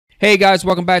Hey guys,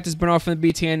 welcome back. This is Bernard from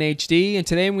the BTNHD, and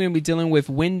today I'm going to be dealing with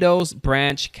Windows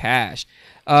BranchCache.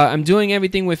 I'm doing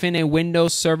everything within a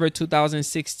Windows Server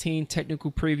 2016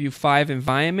 Technical Preview 5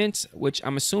 environment, which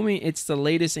I'm assuming it's the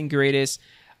latest and greatest,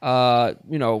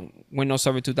 Windows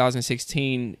Server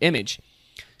 2016 image.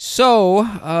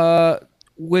 So,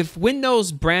 with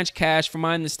Windows BranchCache, from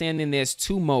my understanding, there's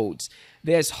two modes.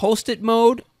 There's hosted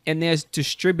mode and there's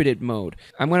distributed mode.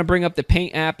 I'm going to bring up the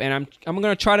Paint app and I'm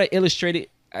going to try to illustrate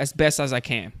it as best as I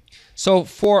can. So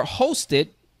for hosted,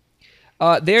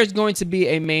 there's going to be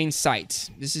a main site.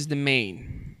 This is the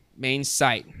main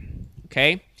site.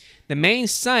 Okay, the main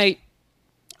site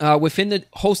within the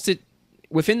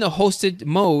hosted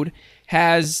mode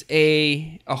has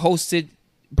a hosted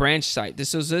branch site.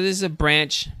 This is a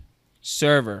branch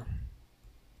server.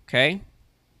 Okay,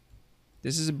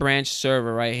 this is a branch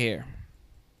server right here.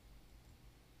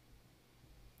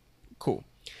 Cool.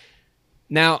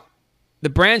 Now, the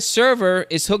branch server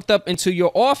is hooked up into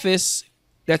your office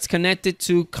that's connected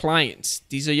to clients.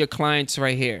 These are your clients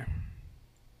right here.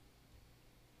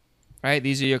 Right?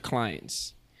 These are your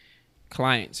clients.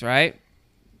 Clients, right?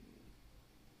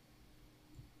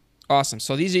 Awesome.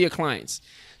 So these are your clients.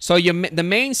 So the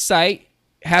main site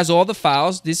has all the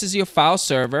files. This is your file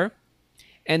server.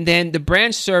 And then the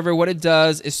branch server, what it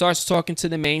does, it starts talking to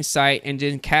the main site and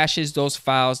then caches those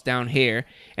files down here.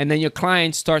 And then your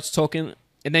client starts talking.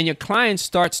 And then your client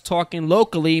starts talking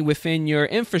locally within your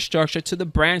infrastructure to the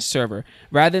branch server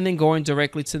rather than going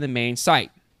directly to the main site.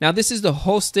 Now, this is the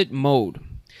hosted mode.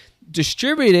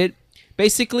 Distributed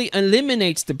basically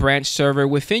eliminates the branch server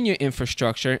within your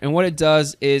infrastructure. And what it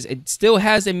does is it still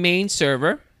has a main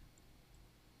server,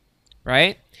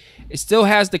 right? It still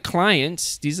has the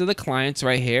clients. These are the clients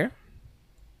right here.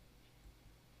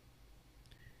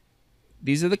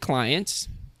 These are the clients.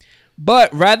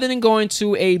 But rather than going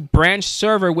to a branch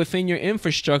server within your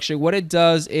infrastructure, what it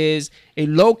does is it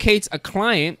locates a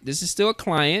client. This is still a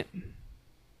client.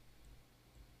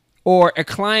 Or a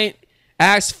client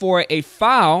asks for a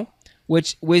file,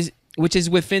 which is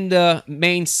within the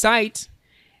main site,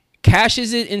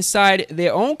 caches it inside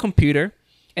their own computer.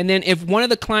 And then if one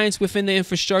of the clients within the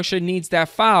infrastructure needs that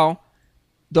file,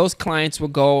 those clients will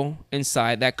go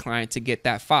inside that client to get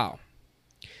that file.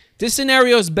 This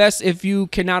scenario is best if you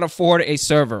cannot afford a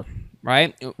server,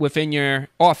 right, within your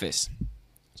office.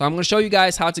 So I'm going to show you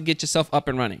guys how to get yourself up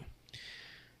and running.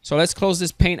 So let's close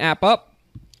this Paint app up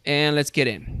and let's get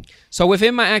in. So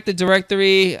within my Active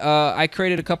Directory, I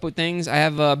created a couple of things. I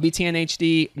have a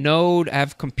BTNHD node. I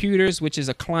have computers, which is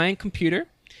a client computer,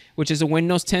 which is a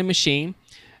Windows 10 machine.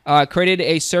 Created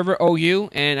a server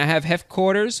OU, and I have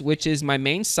headquarters, which is my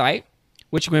main site,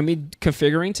 which we're going to be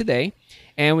configuring today.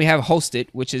 And we have hosted,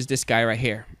 which is this guy right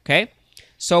here. Okay.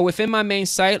 So within my main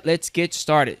site, let's get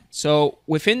started. So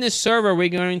within this server, we're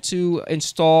going to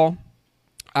install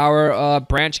our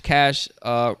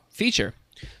BranchCache feature.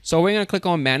 So we're going to click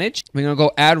on Manage. We're going to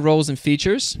go Add Roles and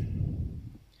Features.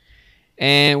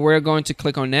 And we're going to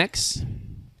click on Next.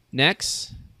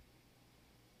 Next.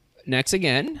 Next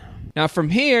again. Now from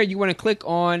here, you want to click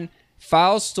on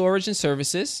File, Storage, and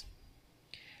Services.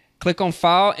 Click on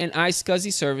File and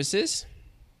iSCSI Services.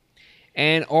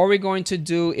 And all we're going to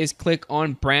do is click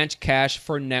on BranchCache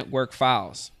for network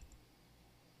files.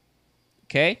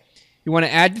 Okay. You want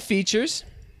to add the features.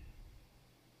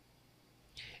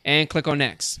 And click on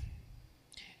Next.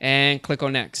 And click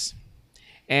on Next.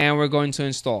 And we're going to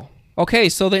install. Okay,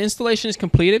 so the installation is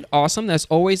completed. Awesome. That's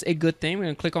always a good thing. We're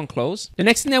going to click on Close. The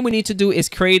next thing that we need to do is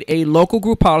create a local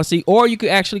group policy, or you could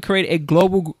actually create a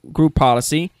global group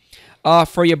policy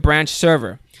for your branch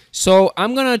server. So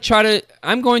I'm going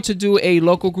to do a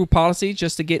local group policy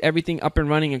just to get everything up and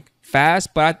running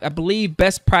fast. But I believe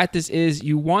best practice is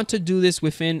you want to do this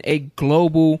within a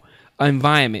global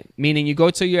environment, meaning you go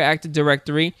to your Active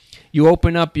Directory, you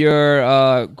open up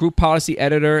your group policy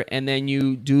editor, and then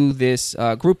you do this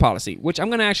group policy, which I'm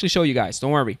going to actually show you guys.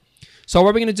 Don't worry. So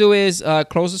what we're going to do is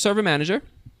close the Server Manager.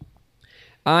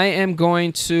 I am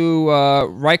going to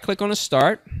right-click on the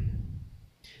Start.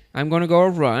 I'm going to go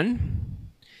Run.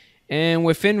 And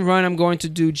within Run, I'm going to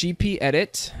do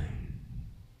Gpedit.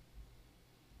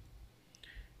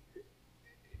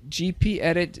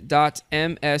 Gpedit.msc.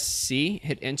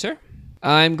 Hit Enter.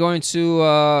 I'm going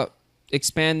to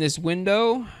expand this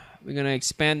window. We're going to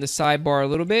expand the sidebar a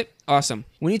little bit. Awesome.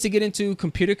 We need to get into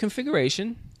Computer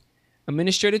Configuration,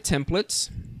 Administrative Templates.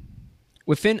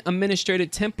 Within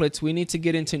Administrative Templates, we need to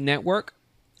get into Network.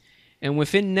 And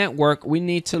within Network, we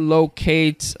need to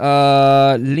locate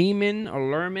Lehman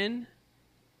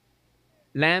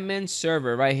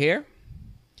server right here.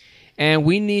 And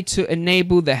we need to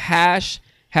enable the hash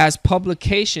has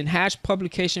publication, hash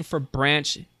publication for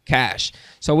branch cache.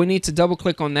 So we need to double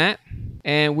click on that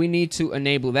and we need to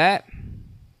enable that.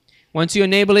 Once you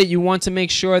enable it, you want to make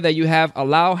sure that you have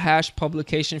allow hash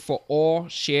publication for all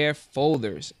share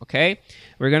folders. Okay,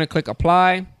 we're going to click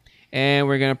apply and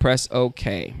we're going to press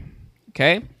OK.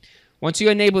 Okay, once you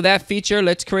enable that feature,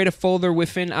 let's create a folder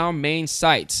within our main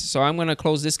sites. So I'm going to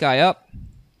close this guy up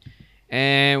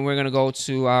and we're going to go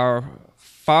to our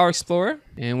File Explorer,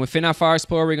 and within our File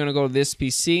Explorer we're going to go to this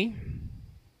PC.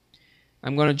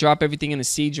 I'm going to drop everything in the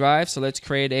C drive. So let's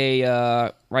create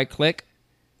a right click,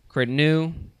 create a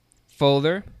new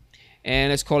folder,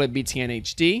 and let's call it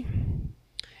BTNHD.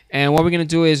 And what we're going to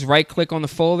do is right click on the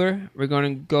folder. We're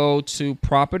going to go to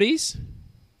properties.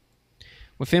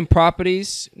 Within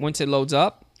properties, once it loads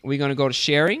up, we're going to go to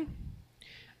sharing,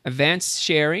 advanced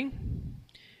sharing,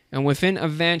 and within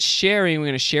advanced sharing we're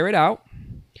going to share it out.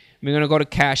 We're going to go to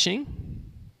caching.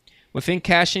 Within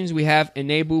cachings, we have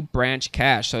enable branch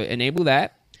cache. So enable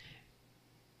that.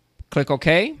 Click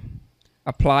OK.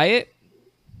 Apply it.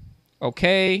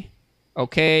 OK.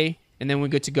 OK. And then we're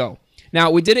good to go.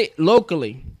 Now, we did it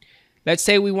locally. Let's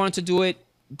say we want to do it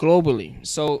globally.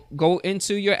 So go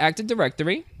into your Active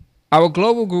Directory. Our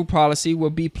global group policy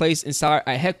will be placed inside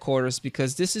our headquarters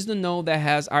because this is the node that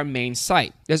has our main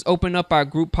site. Let's open up our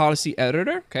group policy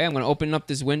editor. Okay, I'm going to open up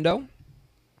this window.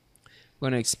 We're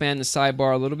going to expand the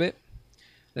sidebar a little bit.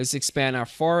 Let's expand our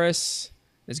forests.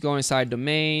 Let's go inside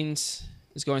domains.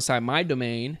 Let's go inside my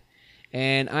domain.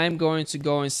 And I'm going to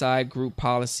go inside group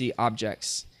policy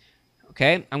objects.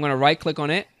 Okay, I'm going to right click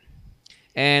on it.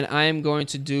 And I'm going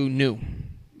to do new.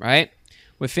 Right?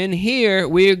 Within here,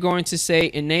 we're going to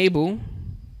say enable.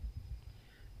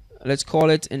 Let's call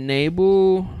it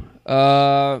enable.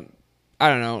 I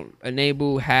don't know.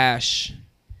 Enable hash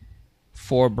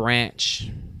for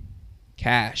branch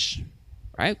cache,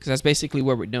 right? Because that's basically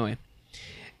what we're doing.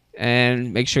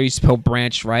 And make sure you spell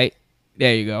branch right.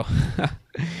 There you go.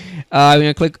 I'm going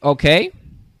to click OK.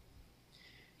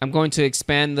 I'm going to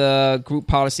expand the group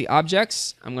policy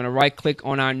objects. I'm going to right click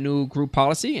on our new group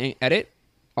policy and edit.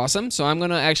 Awesome. So I'm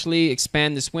going to actually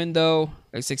expand this window.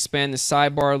 Let's expand the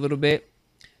sidebar a little bit.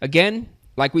 Again,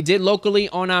 like we did locally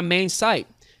on our main site.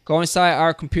 Go inside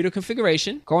our computer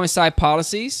configuration. Go inside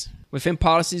policies. Within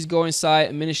policies, go inside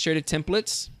administrative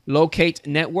templates. Locate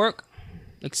network.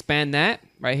 Expand that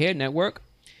right here, network.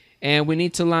 And we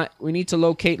need to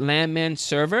locate landman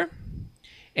server.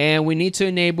 And we need to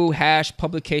enable hash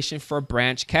publication for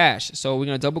branch cache. So we're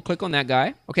going to double click on that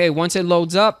guy. Okay, once it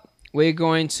loads up, we're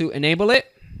going to enable it.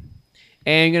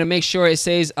 And you're going to make sure it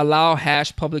says allow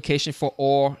hash publication for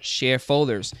all share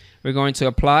folders. We're going to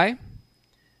apply,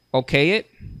 OK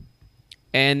it,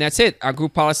 and that's it. Our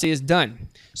group policy is done.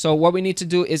 So what we need to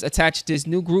do is attach this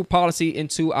new group policy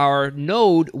into our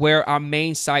node where our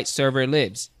main site server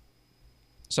lives.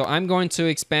 So I'm going to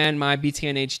expand my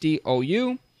BTNHD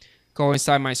OU, go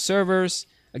inside my servers.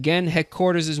 Again,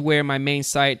 headquarters is where my main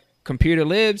site computer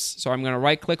lives. So I'm going to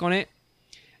right click on it.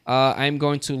 I'm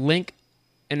going to link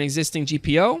an existing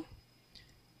GPO.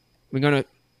 We're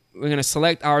gonna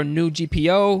select our new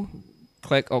GPO,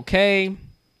 click OK,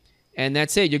 and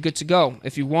that's it. You're good to go.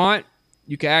 If you want,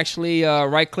 you can actually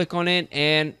right click on it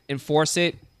and enforce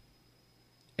it,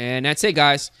 and that's it,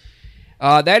 guys.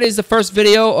 That is the first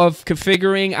video of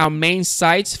configuring our main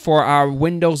sites for our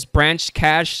Windows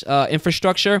BranchCache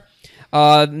infrastructure.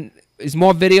 There's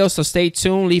more videos, so stay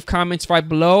tuned. Leave comments right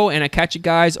below, and I catch you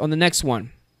guys on the next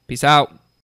one. Peace out.